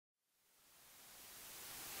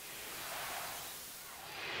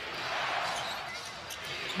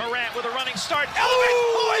Morant with a running start. Elevate!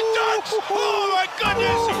 Oh, it dunks! Oh, my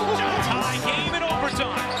goodness! Tie game in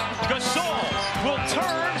overtime. Gasol will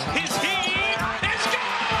turn his heat. It's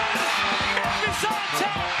gone! Memphis on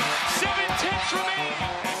top. 7-10 remaining.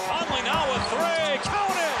 Conley now a three.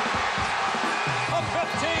 Count it! A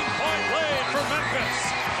 15-point lead for Memphis.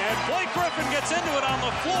 And Blake Griffin gets into it on the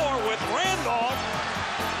floor with Randolph.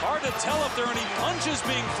 Hard to tell if there are any punches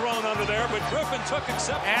being thrown under there, but Griffin took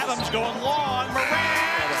acceptance. Adams going long. Morant!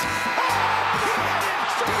 Oh,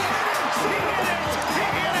 he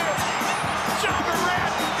hit it! Ja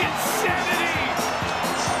Morant, insanity!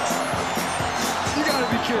 You gotta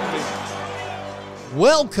be kidding me.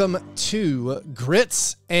 Welcome to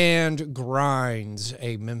Grits and Grinds,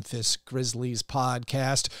 a Memphis Grizzlies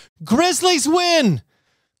podcast. Grizzlies win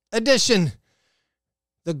edition.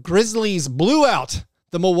 The Grizzlies blew out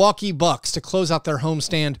the Milwaukee Bucks to close out their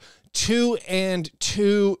homestand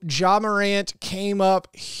 2-2. Ja Morant came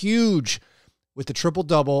up huge with the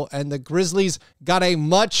triple-double, and the Grizzlies got a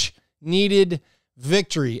much-needed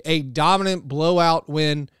victory, a dominant blowout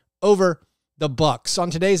win over the Bucks.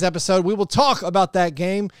 On today's episode, we will talk about that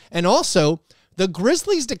game, and also the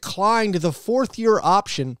Grizzlies declined the fourth-year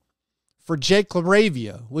option for Jake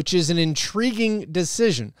LaRavia, which is an intriguing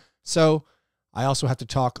decision. So I also have to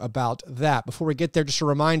talk about that. Before we get there, just a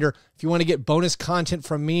reminder, if you want to get bonus content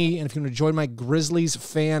from me and if you want to join my Grizzlies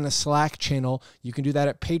fan Slack channel, you can do that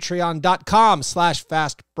at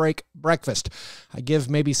patreon.com/fastbreakbreakfast. I give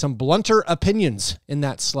maybe some blunter opinions in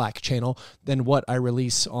that Slack channel than what I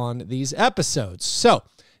release on these episodes. So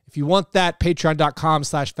if you want that,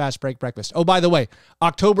 patreon.com/fastbreakbreakfast. Oh, by the way,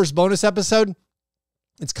 October's bonus episode,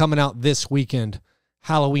 it's coming out this weekend.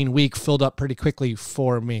 Halloween week filled up pretty quickly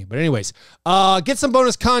for me. But anyways, get some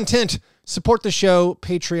bonus content. Support the show,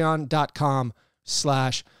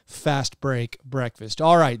 patreon.com/fastbreakbreakfast.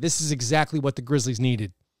 All right, this is exactly what the Grizzlies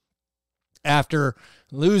needed. After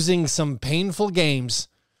losing some painful games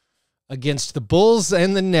against the Bulls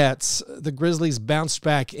and the Nets, the Grizzlies bounced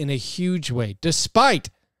back in a huge way, despite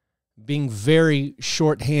being very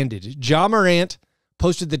shorthanded. Ja Morant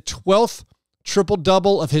posted the 12th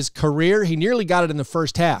triple-double of his career. He nearly got it in the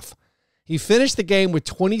first half. He finished the game with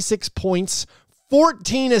 26 points,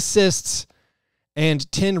 14 assists,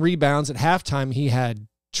 and 10 rebounds. At halftime, he had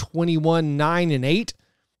 21, 9, and 8.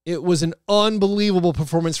 It was an unbelievable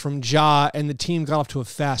performance from Ja, and the team got off to a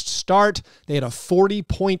fast start. They had a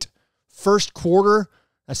 40-point first quarter.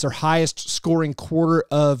 That's their highest scoring quarter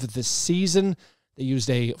of the season. They used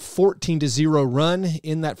a 14-0 run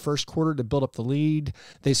in that first quarter to build up the lead.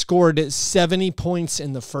 They scored 70 points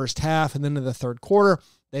in the first half, and then in the third quarter,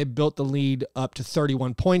 they built the lead up to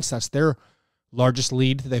 31 points. That's their largest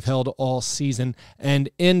lead they've held all season, and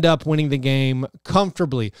end up winning the game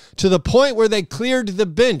comfortably to the point where they cleared the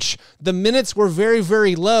bench. The minutes were very,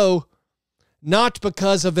 very low, not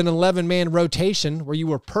because of an 11-man rotation where you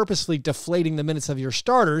were purposely deflating the minutes of your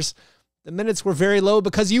starters. The minutes were very low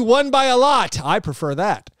because you won by a lot. I prefer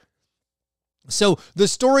that. So the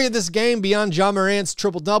story of this game, beyond Ja Morant's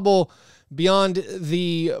triple-double, beyond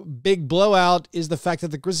the big blowout, is the fact that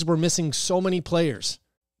the Grizzlies were missing so many players.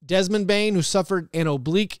 Desmond Bane, who suffered an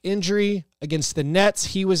oblique injury against the Nets,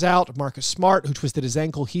 he was out. Marcus Smart, who twisted his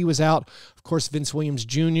ankle, he was out. Of course, Vince Williams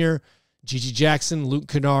Jr., Gigi Jackson, Luke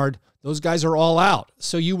Kennard, those guys are all out.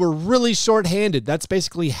 So you were really shorthanded. That's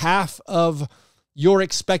basically half of your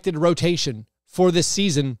expected rotation for this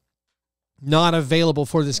season not available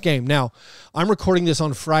for this game. Now, I'm recording this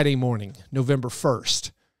on Friday morning, November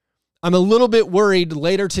 1st. I'm a little bit worried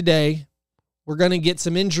later today we're going to get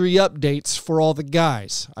some injury updates for all the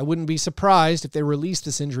guys. I wouldn't be surprised if they release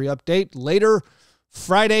this injury update later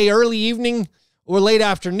Friday, early evening, or late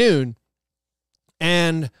afternoon.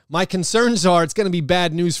 And my concerns are it's going to be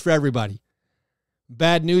bad news for everybody.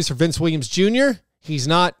 Bad news for Vince Williams Jr. He's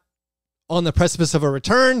not on the precipice of a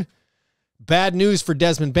return. Bad news for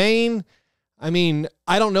Desmond Bane. I mean,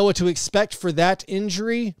 I don't know what to expect for that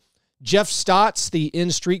injury. Jeff Stotts, the In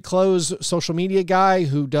Street Clothes social media guy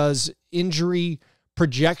who does injury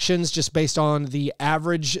projections just based on the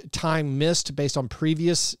average time missed based on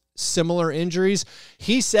previous similar injuries,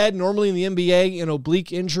 he said normally in the NBA, an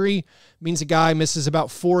oblique injury means a guy misses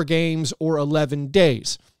about 4 games or 11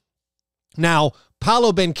 days. Now,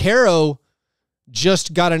 Paolo Banchero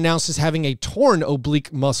just got announced as having a torn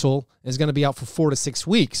oblique muscle and is going to be out for 4 to 6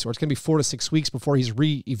 weeks, or it's going to be 4 to 6 weeks before he's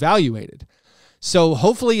reevaluated. So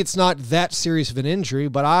hopefully it's not that serious of an injury,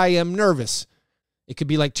 but I am nervous. It could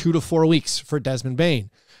be like 2 to 4 weeks for Desmond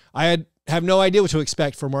Bane. I have no idea what to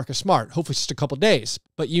expect for Marcus Smart. Hopefully it's just a couple days,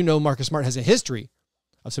 but you know Marcus Smart has a history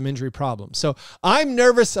of some injury problems. So I'm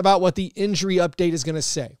nervous about what the injury update is going to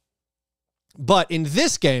say. But in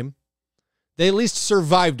this game, they at least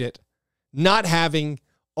survived it, not having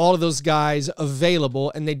all of those guys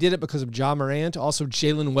available, and they did it because of Ja Morant. Also,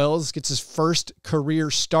 Jalen Wells gets his first career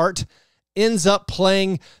start, ends up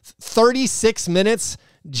playing 36 minutes.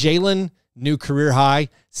 Jalen, new career high,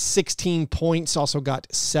 16 points, also got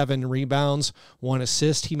 7 rebounds, 1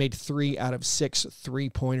 assist. He made 3 out of 6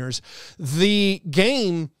 3-pointers. The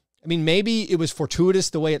game, I mean, maybe it was fortuitous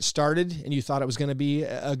the way it started, and you thought it was going to be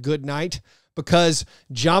a good night, because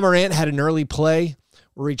Ja Morant had an early play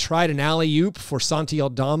where he tried an alley-oop for Santi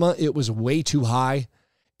Aldama. It was way too high.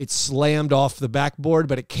 It slammed off the backboard,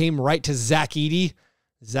 but it came right to Zach Edey.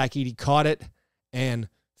 Zach Edey caught it and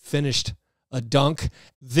finished a dunk.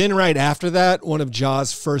 Then right after that, one of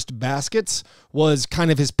Ja's first baskets was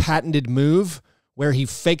kind of his patented move where he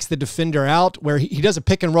fakes the defender out, where he does a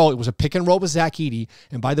pick and roll. It was a pick and roll with Zach Edey.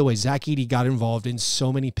 And by the way, Zach Edey got involved in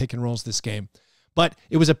so many pick and rolls this game. But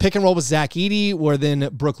it was a pick and roll with Zach Edey where then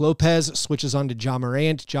Brook Lopez switches on to Ja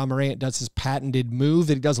Morant. Ja Morant does his patented move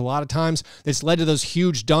that he does a lot of times. That's led to those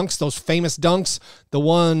huge dunks, those famous dunks. The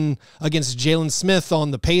one against Jalen Smith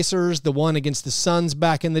on the Pacers, the one against the Suns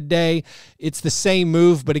back in the day. It's the same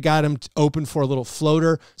move, but it got him open for a little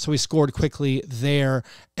floater, so he scored quickly there.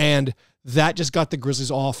 And that just got the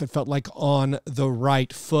Grizzlies off, it felt like, on the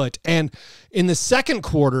right foot. And in the second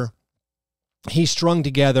quarter, he strung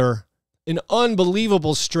together an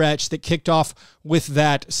unbelievable stretch that kicked off with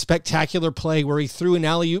that spectacular play where he threw an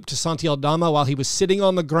alley-oop to Santi Aldama while he was sitting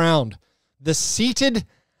on the ground. The seated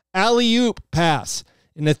alley-oop pass.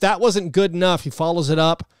 And if that wasn't good enough, he follows it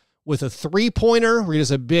up with a 3-pointer where he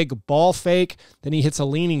does a big ball fake. Then he hits a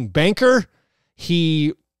leaning banker.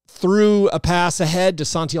 He threw a pass ahead to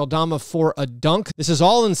Santi Aldama for a dunk. This is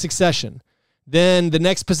all in succession. Then the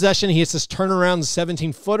next possession, he hits this turnaround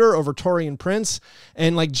 17-footer over Taurean Prince.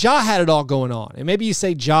 And like Ja had it all going on. And maybe you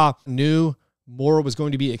say Ja knew more was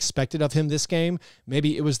going to be expected of him this game.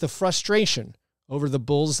 Maybe it was the frustration over the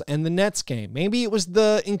Bulls and the Nets game. Maybe it was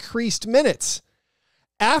the increased minutes.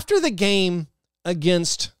 After the game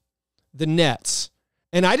against the Nets,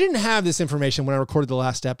 and I didn't have this information when I recorded the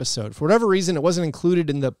last episode. For whatever reason, it wasn't included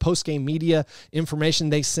in the post-game media information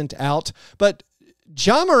they sent out. But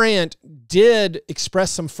Ja Morant did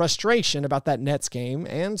express some frustration about that Nets game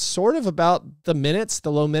and sort of about the minutes,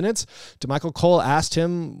 the low minutes. DeMichael Cole asked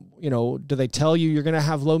him, do they tell you you're going to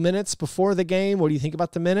have low minutes before the game? What do you think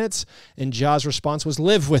about the minutes? And Ja's response was,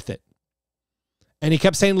 live with it. And he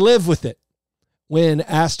kept saying, live with it, when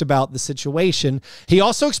asked about the situation. He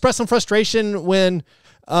also expressed some frustration when,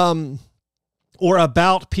 or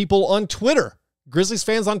about people on Twitter. Grizzlies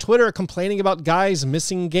fans on Twitter are complaining about guys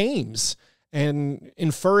missing games and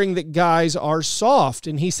inferring that guys are soft.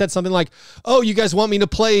 And he said something like, oh, you guys want me to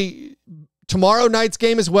play tomorrow night's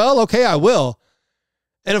game as well? Okay, I will.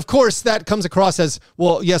 And of course, that comes across as,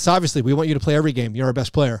 well, yes, obviously, we want you to play every game. You're our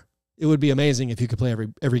best player. It would be amazing if you could play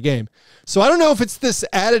every game. So I don't know if it's this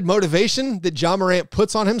added motivation that Ja Morant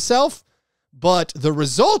puts on himself, but the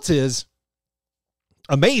result is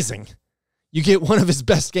amazing. You get one of his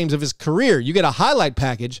best games of his career. You get a highlight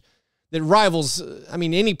package that rivals,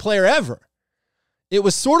 any player ever. It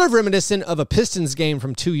was sort of reminiscent of a Pistons game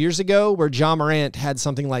from 2 years ago where Ja Morant had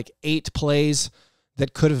something like 8 plays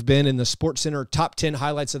that could have been in the SportsCenter top 10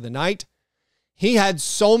 highlights of the night. He had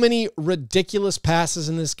so many ridiculous passes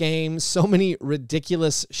in this game, so many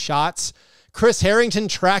ridiculous shots. Chris Harrington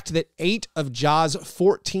tracked that 8 of Ja's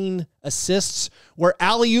 14 assists were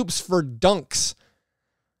alley-oops for dunks.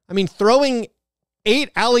 Throwing 8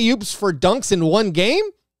 alley-oops for dunks in one game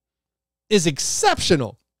is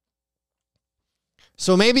exceptional.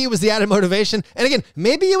 So maybe it was the added motivation. And again,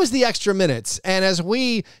 maybe it was the extra minutes. And as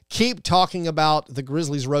we keep talking about the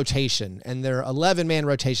Grizzlies rotation and their 11-man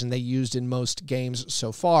rotation they used in most games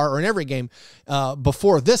so far, or in every game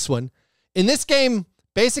before this one, in this game,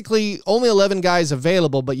 basically only 11 guys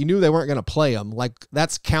available, but you knew they weren't going to play them. Like,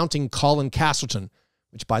 that's counting Colin Castleton,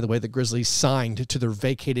 which, by the way, the Grizzlies signed to their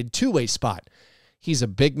vacated two-way spot. He's a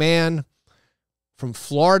big man from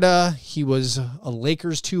Florida. He was a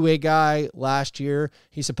Lakers two-way guy last year.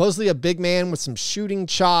 He's supposedly a big man with some shooting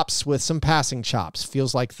chops, with some passing chops.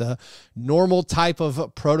 Feels like the normal type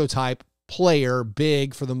of prototype player,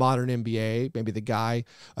 big for the modern NBA. Maybe the guy,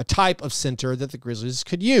 a type of center that the Grizzlies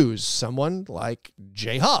could use. Someone like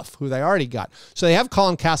Jay Huff, who they already got. So they have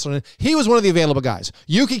Colin Castleton. He was one of the available guys.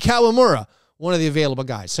 Yuki Kawamura, one of the available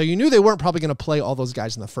guys. So you knew they weren't probably going to play all those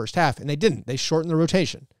guys in the first half, and they didn't. They shortened the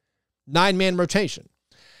rotation. 9-man rotation.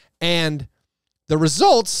 And the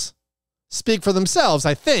results speak for themselves,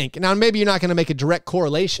 I think. Now, maybe you're not going to make a direct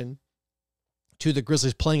correlation to the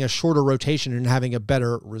Grizzlies playing a shorter rotation and having a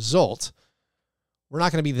better result. We're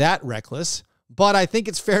not going to be that reckless. But I think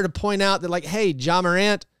it's fair to point out that, like, hey, Ja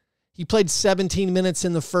Morant, he played 17 minutes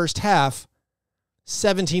in the first half.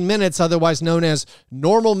 17 minutes, otherwise known as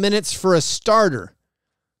normal minutes for a starter.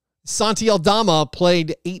 Santi Aldama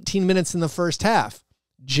played 18 minutes in the first half.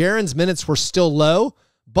 Jaren's minutes were still low,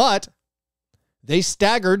 but they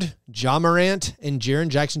staggered Ja Morant and Jaren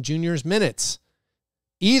Jackson Jr.'s minutes.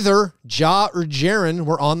 Either Ja or Jaren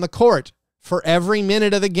were on the court for every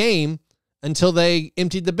minute of the game until they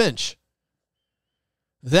emptied the bench.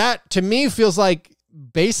 That, to me, feels like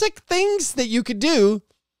basic things that you could do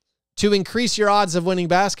to increase your odds of winning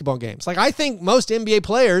basketball games. Like, I think most NBA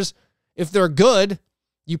players, if they're good,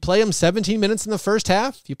 you play them 17 minutes in the first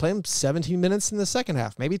half. You play them 17 minutes in the second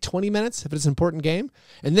half, maybe 20 minutes if it's an important game.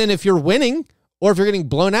 And then if you're winning or if you're getting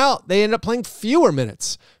blown out, they end up playing fewer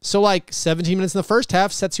minutes. So like 17 minutes in the first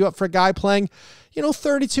half sets you up for a guy playing,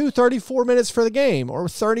 32, 34 minutes for the game, or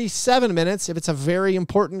 37 minutes if it's a very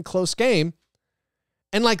important close game.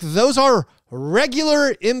 And like, those are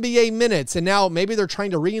regular NBA minutes. And now maybe they're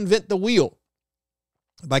trying to reinvent the wheel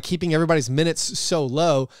by keeping everybody's minutes so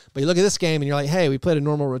low. But you look at this game and you're like, hey, we played a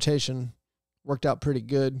normal rotation. Worked out pretty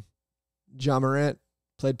good. Ja Morant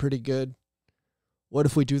played pretty good. What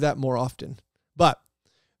if we do that more often? But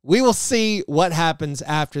we will see what happens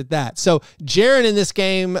after that. So Jaren in this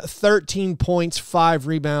game, 13 points, 5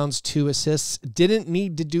 rebounds, 2 assists. Didn't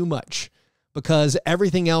need to do much, because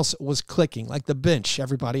everything else was clicking. Like the bench,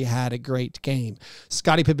 everybody had a great game.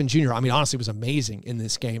 Scottie Pippen Jr., honestly, was amazing in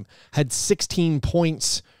this game. Had 16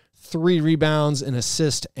 points, 3 rebounds, an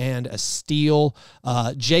assist, and a steal.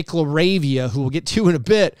 Jake LaRavia, who we'll get to in a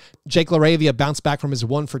bit, Jake LaRavia bounced back from his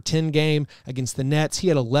 1-for-10 game against the Nets. He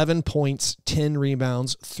had 11 points, 10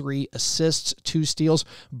 rebounds, 3 assists, 2 steals.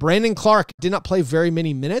 Brandon Clark did not play very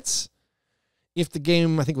many minutes. If the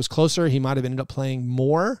game, I think, was closer, he might have ended up playing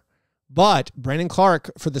more. But Brandon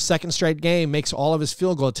Clark, for the second straight game, makes all of his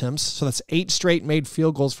field goal attempts. So that's 8 straight made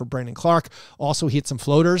field goals for Brandon Clark. Also, he hit some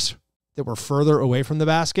floaters that were further away from the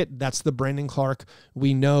basket. That's the Brandon Clark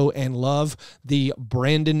we know and love. The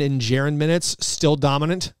Brandon and Jaren minutes, still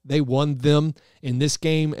dominant. They won them in this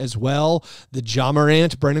game as well. The Ja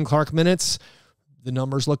Morant, Brandon Clark minutes, the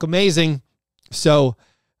numbers look amazing. So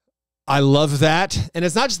I love that. And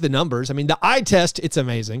it's not just the numbers. The eye test, it's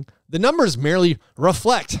amazing. The numbers merely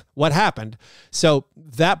reflect what happened. So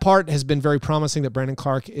that part has been very promising, that Brandon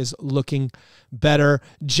Clark is looking better.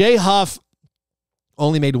 Jay Huff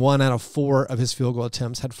only made 1 out of 4 of his field goal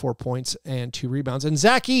attempts, had 4 points and 2 rebounds. And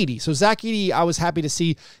Zach Edey. So Zach Edey, I was happy to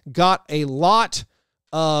see, got a lot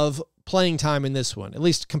of playing time in this one, at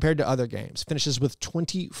least compared to other games. Finishes with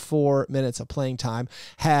 24 minutes of playing time,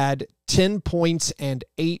 had 10 points and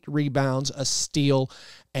 8 rebounds, a steal,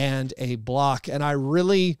 and a block. And I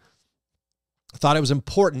really thought it was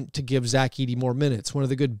important to give Zach Edey more minutes. One of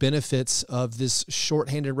the good benefits of this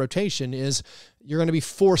shorthanded rotation is you're going to be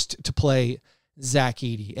forced to play Zach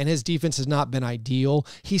Edey, and his defense has not been ideal.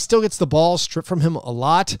 He still gets the ball stripped from him a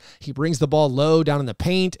lot. He brings the ball low down in the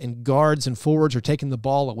paint, and guards and forwards are taking the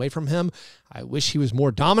ball away from him. I wish he was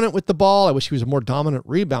more dominant with the ball. I wish he was a more dominant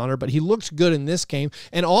rebounder, but he looked good in this game.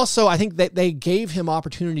 And also, I think that they gave him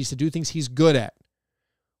opportunities to do things he's good at,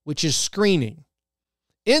 which is screening.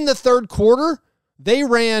 In the third quarter, they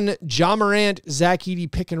ran Ja Morant, Zach Edey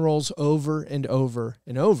pick and rolls over and over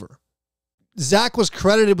and over. Zach was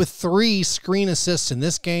credited with 3 screen assists in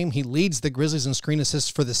this game. He leads the Grizzlies in screen assists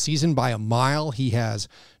for the season by a mile. He has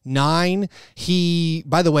 9. He,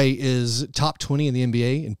 by the way, is top 20 in the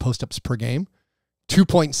NBA in post-ups per game.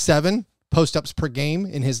 2.7 post-ups per game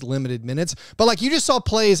in his limited minutes. But like, you just saw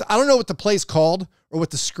plays. I don't know what the play's called or what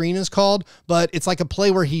the screen is called, but it's like a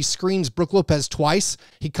play where he screens Brook Lopez twice.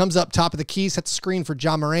 He comes up top of the key, sets a screen for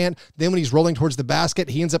Ja Morant. Then when he's rolling towards the basket,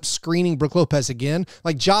 he ends up screening Brook Lopez again.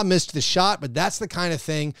 Like, Ja missed the shot, but that's the kind of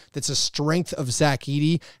thing that's a strength of Zach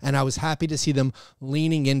Edey. And I was happy to see them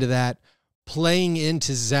leaning into that, playing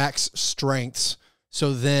into Zach's strengths.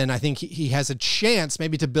 So then I think he has a chance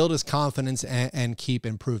maybe to build his confidence and keep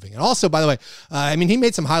improving. And also, by the way, he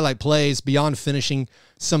made some highlight plays beyond finishing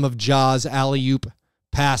some of Ja's alley-oop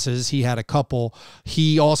passes. He had a couple.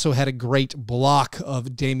 He also had a great block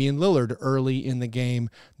of Damian Lillard early in the game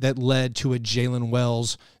that led to a Jalen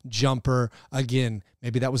Wells jumper. Again,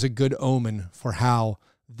 maybe that was a good omen for how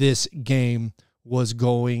this game was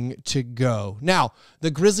going to go. Now, the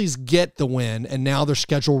Grizzlies get the win, and now their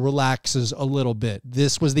schedule relaxes a little bit.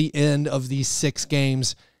 This was the end of these 6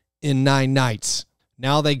 games in 9 nights.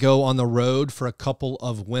 Now they go on the road for a couple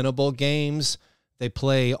of winnable games. They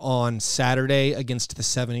play on Saturday against the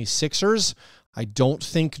 76ers. I don't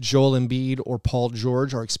think Joel Embiid or Paul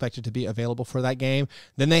George are expected to be available for that game.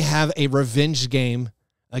 Then they have a revenge game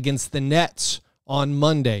against the Nets on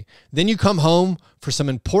Monday. Then you come home for some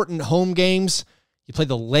important home games. You play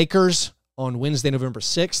the Lakers on Wednesday, November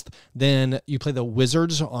 6th. Then you play the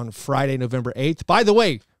Wizards on Friday, November 8th. By the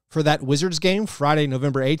way, for that Wizards game, Friday,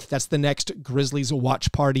 November 8th, that's the next Grizzlies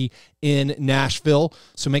watch party in Nashville.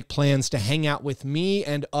 So make plans to hang out with me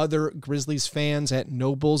and other Grizzlies fans at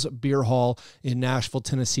Noble's Beer Hall in Nashville,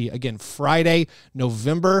 Tennessee. Again, Friday,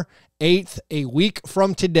 November 8th, a week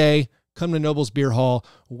from today. Come to Noble's Beer Hall,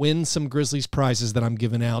 win some Grizzlies prizes that I'm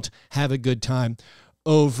giving out. Have a good time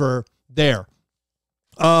over there.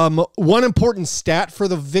 One important stat for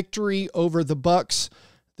the victory over the Bucks: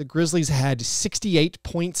 the Grizzlies had 68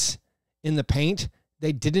 points in the paint.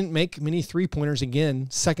 They didn't make many three-pointers again.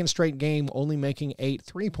 Second straight game, only making 8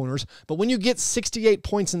 three-pointers. But when you get 68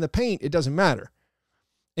 points in the paint, it doesn't matter.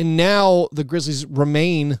 And now the Grizzlies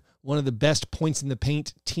remain one of the best points in the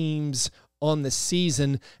paint teams on the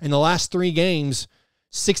season. In the last 3 games,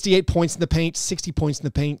 68 points in the paint, 60 points in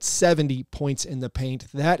the paint, 70 points in the paint.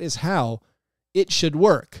 That is how it should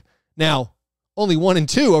work. Now, only 1 and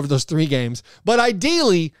 2 over those 3 games. But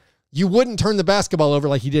ideally, you wouldn't turn the basketball over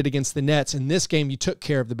like you did against the Nets. In this game, you took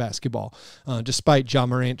care of the basketball, despite Ja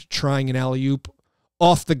Morant trying an alley-oop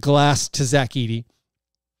off the glass to Zach Edey.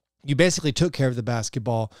 You basically took care of the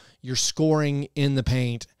basketball. You're scoring in the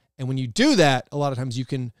paint. And when you do that, a lot of times you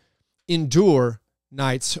can endure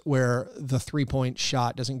nights where the three-point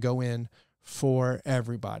shot doesn't go in for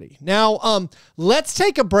everybody. Now, let's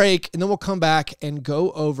take a break, and then we'll come back and go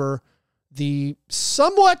over the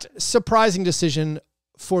somewhat surprising decision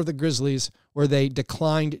for the Grizzlies where they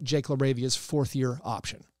declined Jake LaRavia's 4th-year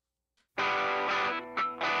option.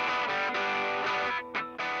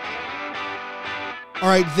 All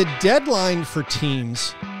right, the deadline for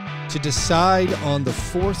teams to decide on the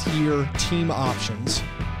 4th-year team options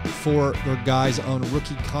for their guys on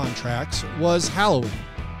rookie contracts was Halloween.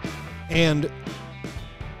 And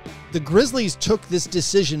the Grizzlies took this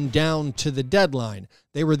decision down to the deadline.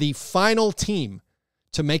 They were the final team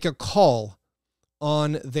to make a call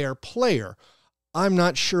on their player. I'm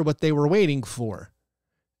not sure what they were waiting for.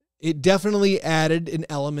 It definitely added an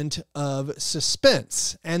element of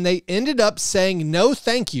suspense. And they ended up saying no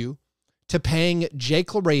thank you to paying Jake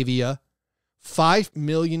LaRavia $5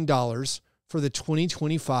 million for the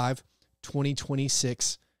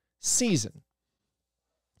 2025-2026 season.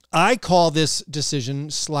 I call this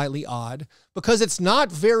decision slightly odd because it's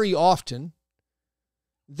not very often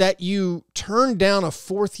that you turn down a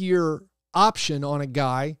 4th-year option on a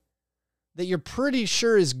guy that you're pretty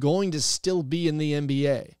sure is going to still be in the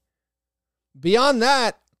NBA. Beyond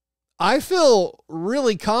that, I feel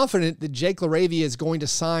really confident that Jake LaRavia is going to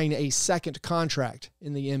sign a second contract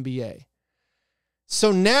in the NBA.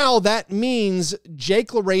 So now that means Jake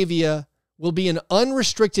LaRavia will be an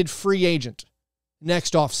unrestricted free agent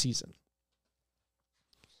next offseason.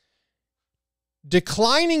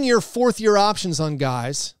 Declining your 4th-year options on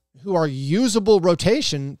guys who are usable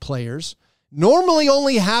rotation players normally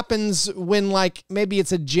only happens when, like, maybe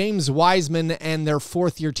it's a James Wiseman and their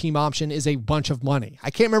 4th-year team option is a bunch of money.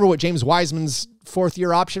 I can't remember what James Wiseman's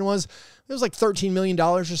 4th-year option was. It was like $13 million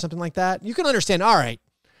or something like that. You can understand, all right,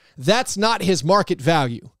 that's not his market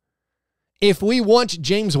value. If we want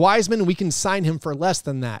James Wiseman, we can sign him for less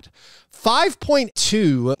than that.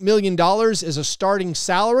 $5.2 million is a starting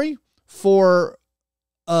salary for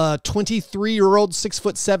a 23-year-old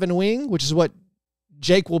 6'7" wing, which is what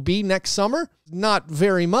Jake will be next summer. Not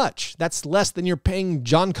very much. That's less than you're paying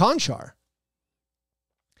John Conchar.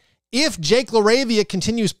 If Jake LaRavia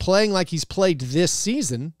continues playing like he's played this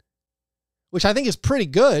season, which I think is pretty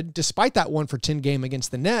good, despite that 1-for-10 game against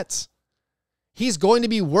the Nets, he's going to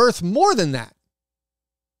be worth more than that.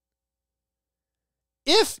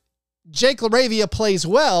 If Jake LaRavia plays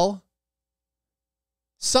well,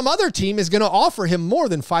 some other team is going to offer him more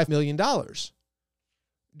than $5 million.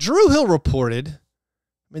 Drew Hill reported,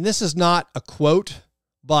 I mean, this is not a quote,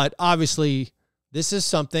 but obviously this is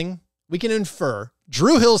something we can infer.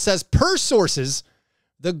 Drew Hill says, per sources,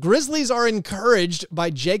 the Grizzlies are encouraged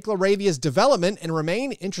by Jake LaRavia's development and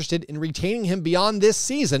remain interested in retaining him beyond this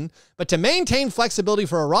season, but to maintain flexibility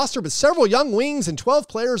for a roster with several young wings and 12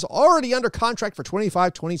 players already under contract for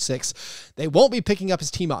 25-26, they won't be picking up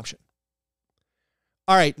his team option.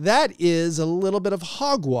 All right, that is a little bit of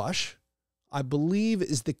hogwash, I believe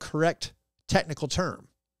is the correct technical term.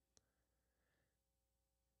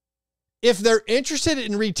 If they're interested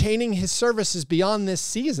in retaining his services beyond this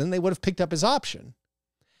season, they would have picked up his option.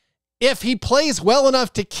 If he plays well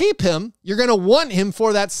enough to keep him, you're going to want him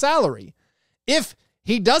for that salary. If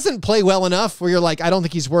he doesn't play well enough where you're like, I don't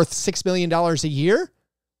think he's worth $6 million a year,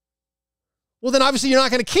 well, then obviously you're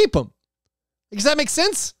not going to keep him. Does that make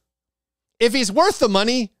sense? If he's worth the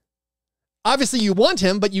money, obviously you want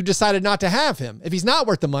him, but you decided not to have him. If he's not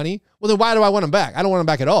worth the money, well, then why do I want him back? I don't want him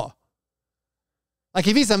back at all. Like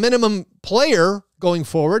if he's a minimum player going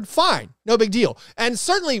forward, fine, no big deal. And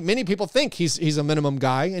certainly many people think he's a minimum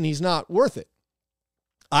guy and he's not worth it.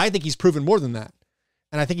 I think he's proven more than that.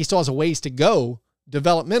 And I think he still has a ways to go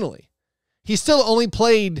developmentally. He's still only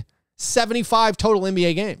played 75 total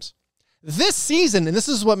NBA games. This season, and this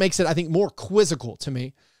is what makes it, I think, more quizzical to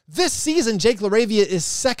me, this season, Jake LaRavia is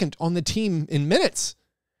second on the team in minutes.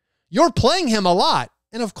 You're playing him a lot.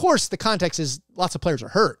 And of course, the context is lots of players are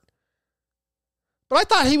hurt. But I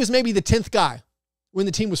thought he was maybe the 10th guy when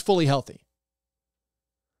the team was fully healthy.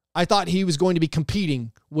 I thought he was going to be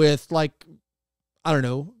competing with, like, I don't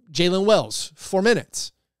know, Jalen Wells for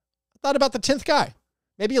minutes. I thought about the 10th guy,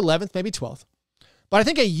 maybe 11th, maybe 12th. But I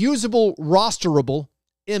think a usable, rosterable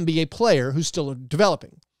NBA player who's still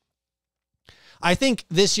developing. I think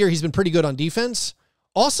this year he's been pretty good on defense.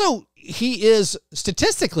 Also, he is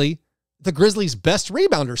statistically the Grizzlies' best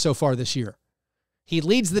rebounder so far this year. He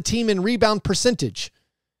leads the team in rebound percentage,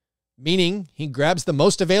 meaning he grabs the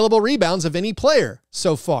most available rebounds of any player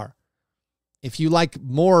so far. If you like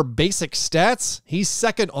more basic stats, he's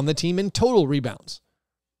second on the team in total rebounds.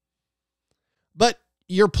 But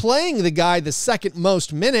you're playing the guy the second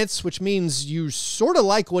most minutes, which means you sort of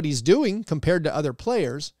like what he's doing compared to other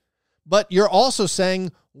players, but you're also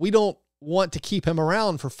saying we don't want to keep him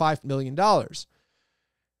around for $5 million.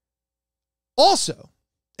 Also,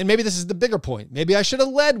 and maybe this is the bigger point, maybe I should have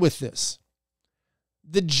led with this.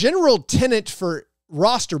 The general tenet for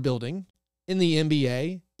roster building in the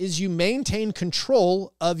NBA is you maintain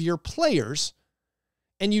control of your players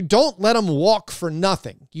and you don't let them walk for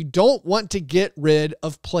nothing. You don't want to get rid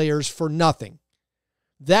of players for nothing.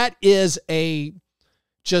 That is a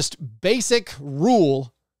just basic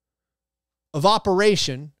rule of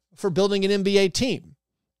operation for building an NBA team.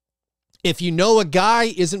 If you know a guy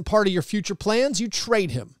isn't part of your future plans, you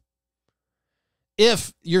trade him.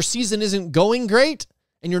 If your season isn't going great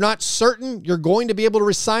and you're not certain you're going to be able to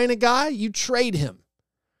resign a guy, you trade him.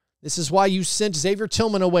 This is why you sent Xavier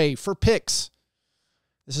Tillman away for picks.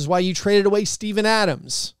 This is why you traded away Steven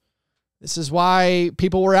Adams. This is why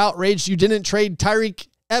people were outraged you didn't trade Tyreek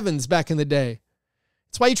Evans back in the day.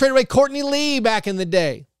 It's why you traded away Courtney Lee back in the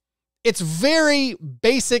day. It's very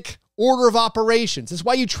basic order of operations. It's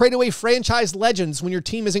why you trade away franchise legends when your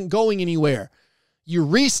team isn't going anywhere. You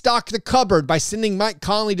restock the cupboard by sending Mike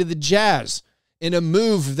Conley to the Jazz in a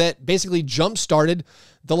move that basically jump-started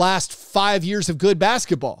the last 5 years of good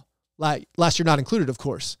basketball. Like last year not included, of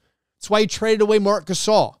course. It's why you traded away Marc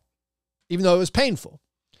Gasol, even though it was painful.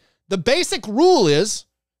 The basic rule is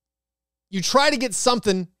you try to get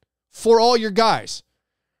something for all your guys.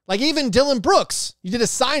 Like even Dylan Brooks, you did a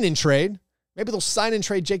sign-in trade. Maybe they'll sign and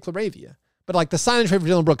trade Jake LaRavia. But like the sign and trade for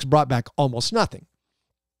Dylan Brooks brought back almost nothing.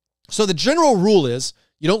 So the general rule is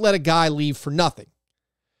you don't let a guy leave for nothing.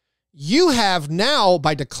 You have now,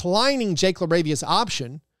 by declining Jake LaRavia's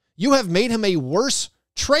option, you have made him a worse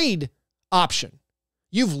trade option.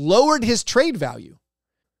 You've lowered his trade value.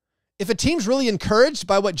 If a team's really encouraged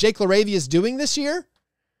by what Jake LaRavia is doing this year,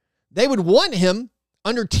 they would want him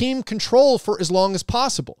under team control for as long as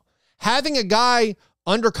possible. Having a guy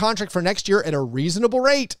under contract for next year at a reasonable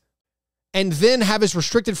rate and then have his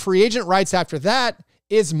restricted free agent rights after that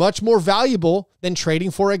is much more valuable than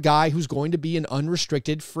trading for a guy who's going to be an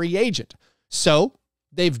unrestricted free agent. So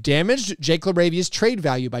they've damaged Jake LaRavia's trade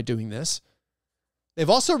value by doing this. They've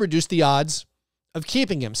also reduced the odds of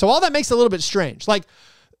keeping him. So all that makes it a little bit strange. Like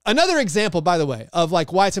another example, by the way, of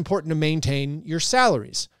like why it's important to maintain your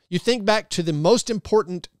salaries. You think back to the most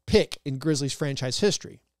important pick in Grizzlies franchise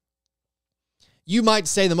history. You might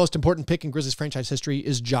say the most important pick in Grizzlies franchise history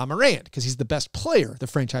is Ja Morant because he's the best player the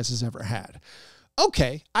franchise has ever had.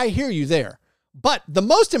 Okay, I hear you there. But the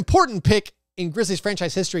most important pick in Grizzlies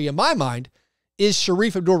franchise history, in my mind, is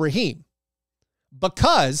Shareef Abdur-Rahim.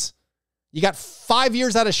 Because you got 5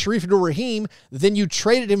 years out of Shareef Abdur-Rahim, then you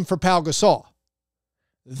traded him for Pau Gasol.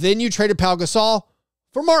 Then you traded Pau Gasol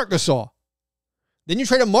for Marc Gasol. Then you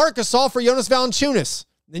traded Marc Gasol for Jonas Valanciunas.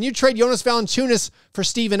 Then you trade Jonas Valanciunas for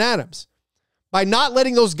Steven Adams. By not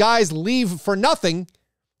letting those guys leave for nothing,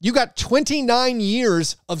 you got 29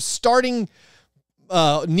 years of starting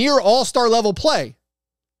near all-star level play.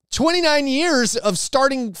 29 years of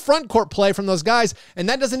starting front court play from those guys, and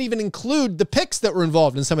that doesn't even include the picks that were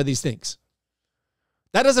involved in some of these things.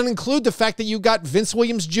 That doesn't include the fact that you got Vince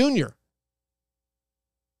Williams Jr.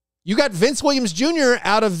 You got Vince Williams Jr.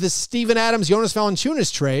 out of the Steven Adams, Jonas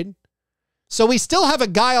Valanciunas trade. So we still have a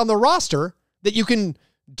guy on the roster that you can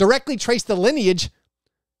directly trace the lineage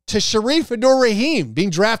to Sharif Abdur-Rahim being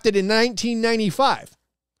drafted in 1995.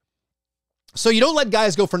 So you don't let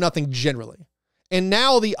guys go for nothing generally. And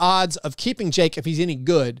now the odds of keeping Jake, if he's any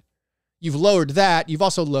good, you've lowered that. You've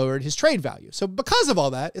also lowered his trade value. So because of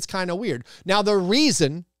all that, it's kind of weird. Now the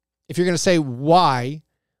reason, if you're going to say why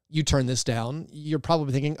you turn this down, you're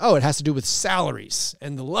probably thinking, oh, it has to do with salaries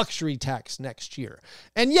and the luxury tax next year.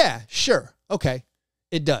 And yeah, sure. Okay,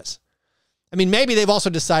 it does. I mean, maybe they've also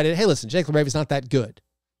decided, hey, listen, Jake LaRavia is not that good.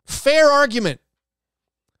 Fair argument.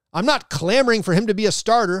 I'm not clamoring for him to be a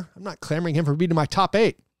starter. I'm not clamoring him for being in my top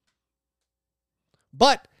 8.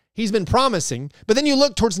 But he's been promising. But then you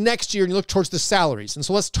look towards next year and you look towards the salaries. And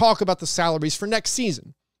so let's talk about the salaries for next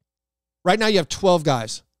season. Right now you have 12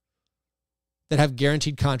 guys that have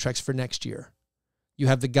guaranteed contracts for next year. You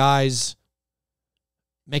have the guys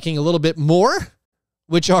making a little bit more,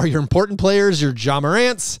 which are your important players, your Ja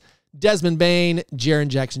Morants, Desmond Bane, Jaren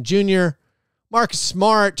Jackson Jr., Marcus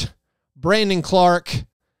Smart, Brandon Clark,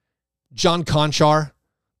 John Conchar.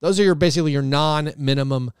 Those are basically your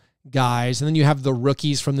non-minimum guys. And then you have the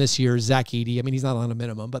rookies from this year, Zach Edey. I mean, he's not on a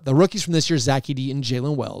minimum, but the rookies from this year, Zach Edey and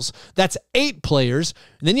Jalen Wells. That's 8 players.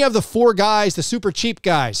 And then you have the 4 guys, the super cheap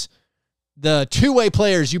guys, the two-way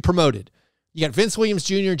players you promoted. You got Vince Williams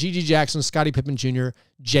Jr., G.G. Jackson, Scottie Pippen Jr.,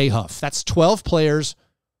 Jay Huff. That's 12 players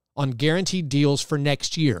on guaranteed deals for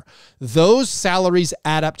next year. Those salaries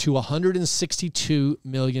add up to $162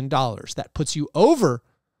 million. That puts you over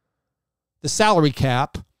the salary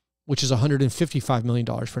cap, which is $155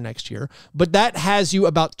 million for next year. But that has you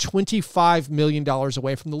about $25 million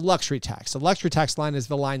away from the luxury tax. The luxury tax line is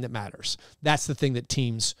the line that matters. That's the thing that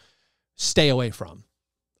teams stay away from.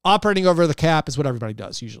 Operating over the cap is what everybody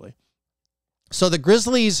does usually. So the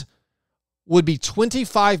Grizzlies would be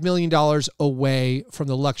 $25 million away from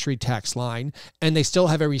the luxury tax line, and they still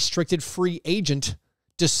have a restricted free agent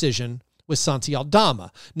decision with Santi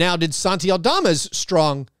Aldama. Now, did Santi Aldama's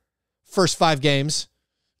strong first 5 games,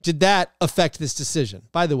 did that affect this decision?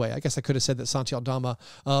 By the way, I guess I could have said that Santi Aldama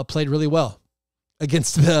played really well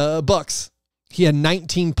against the Bucks. He had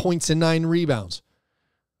 19 points and 9 rebounds.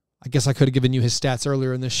 I guess I could have given you his stats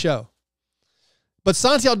earlier in this show. But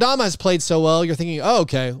Santi Aldama has played so well, you're thinking, oh,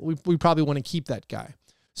 okay, we probably want to keep that guy.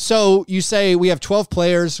 So you say we have 12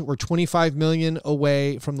 players, we're $25 million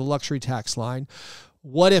away from the luxury tax line.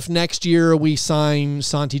 What if next year we sign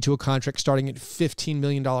Santi to a contract starting at $15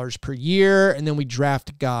 million per year, and then we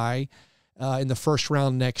draft a guy in the first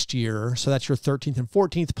round next year? So that's your 13th and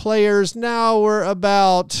 14th players. Now we're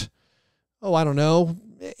about,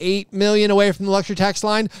 $8 million away from the luxury tax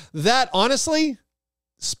line. That, honestly,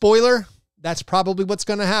 spoiler, that's probably what's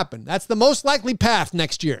going to happen. That's the most likely path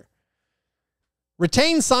next year.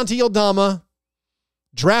 Retain Santi Aldama,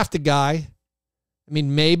 draft a guy. I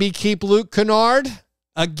mean, maybe keep Luke Kennard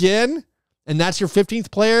again, and that's your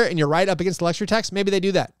 15th player, and you're right up against the luxury tax. Maybe they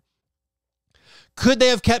do that. Could they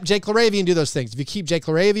have kept Jake LaRavia and do those things? If you keep Jake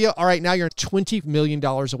LaRavia, all right, now you're $20 million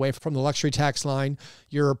away from the luxury tax line.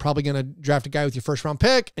 You're probably going to draft a guy with your first-round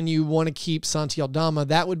pick, and you want to keep Santi Aldama.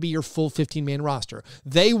 That would be your full 15-man roster.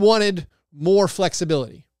 They wanted more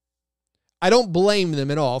flexibility. I don't blame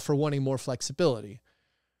them at all for wanting more flexibility.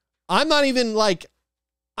 I'm not even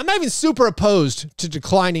super opposed to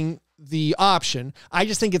declining the option. I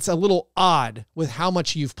just think it's a little odd with how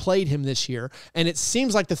much you've played him this year. And it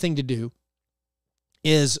seems like the thing to do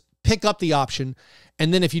is pick up the option.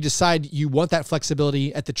 And then if you decide you want that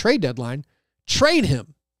flexibility at the trade deadline, trade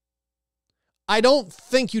him. I don't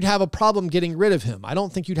think you'd have a problem getting rid of him. I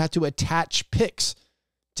don't think you'd have to attach picks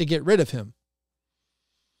to get rid of him.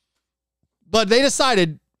 But they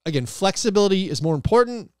decided, again, flexibility is more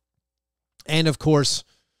important. And of course,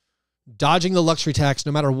 dodging the luxury tax,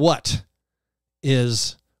 no matter what,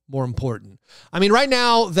 is more important. I mean, right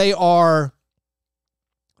now they are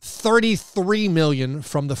 $33 million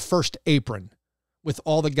from the first apron with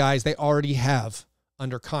all the guys they already have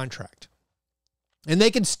under contract. And they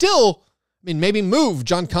can still, maybe move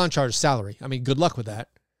John Conchar's salary. Good luck with that.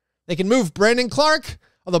 They can move Brandon Clark,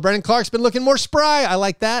 although Brandon Clark's been looking more spry. I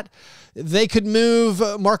like that. They could move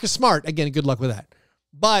Marcus Smart. Again, good luck with that.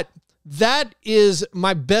 But that is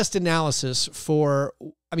my best analysis for,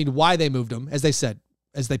 why they moved him, as they said,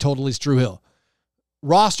 as they told at least Drew Hill.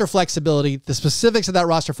 Roster flexibility, the specifics of that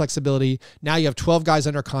roster flexibility. Now you have 12 guys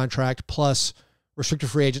under contract plus restricted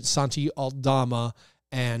free agent Santi Aldama,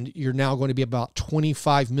 and you're now going to be about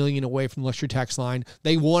 $25 million away from the luxury tax line.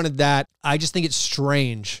 They wanted that. I just think it's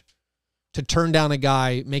strange to turn down a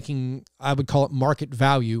guy making, I would call it market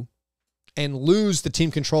value, and lose the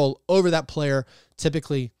team control over that player.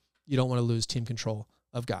 Typically, you don't want to lose team control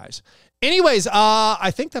of guys. Anyways,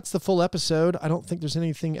 I think that's the full episode. I don't think there's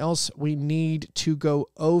anything else we need to go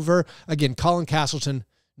over. Again, Colin Castleton,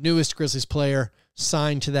 newest Grizzlies player,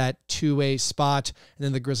 signed to that two-way spot, and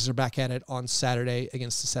then the Grizzlies are back at it on Saturday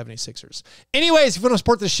against the 76ers. Anyways, if you want to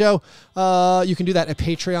support this show, you can do that at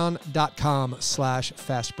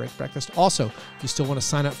patreon.com/fastbreakbreakfast. Also, if you still want to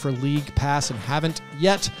sign up for League Pass and haven't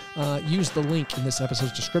yet, use the link in this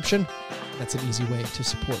episode's description. That's an easy way to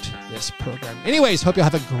support this program. Anyways, hope you'll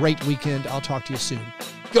have a great weekend. I'll talk to you soon.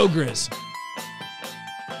 Go Grizz!